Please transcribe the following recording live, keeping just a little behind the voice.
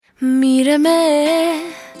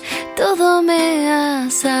Mírame, todo me ha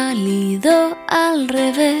salido al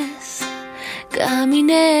revés.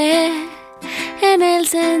 Caminé en el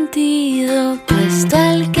sentido opuesto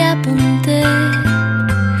al que apunté.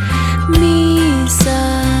 Mis zapatos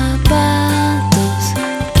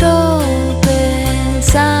tropezando.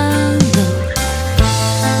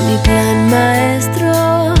 Mi plan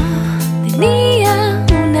maestro tenía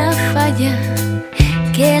una falla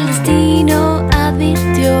que el destino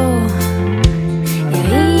advirtió,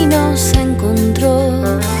 y ahí nos encontró,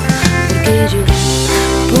 porque yo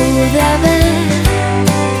pude haber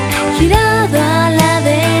girado a la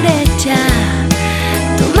derecha,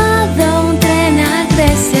 tomado un tren a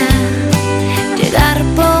Grecia, llegar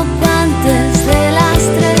poco antes de las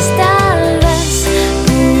 3, tal vez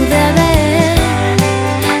pude haber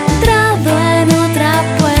entrado en otra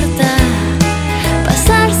puerta,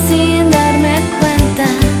 pasar sin darme cuenta,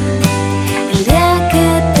 el día que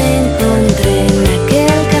te encontré en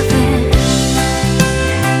aquel café.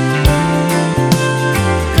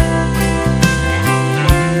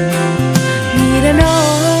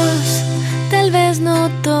 Míranos, tal vez no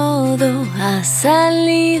todo ha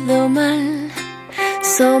salido mal.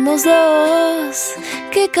 Somos dos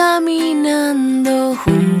que caminando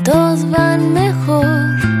juntos van mejor.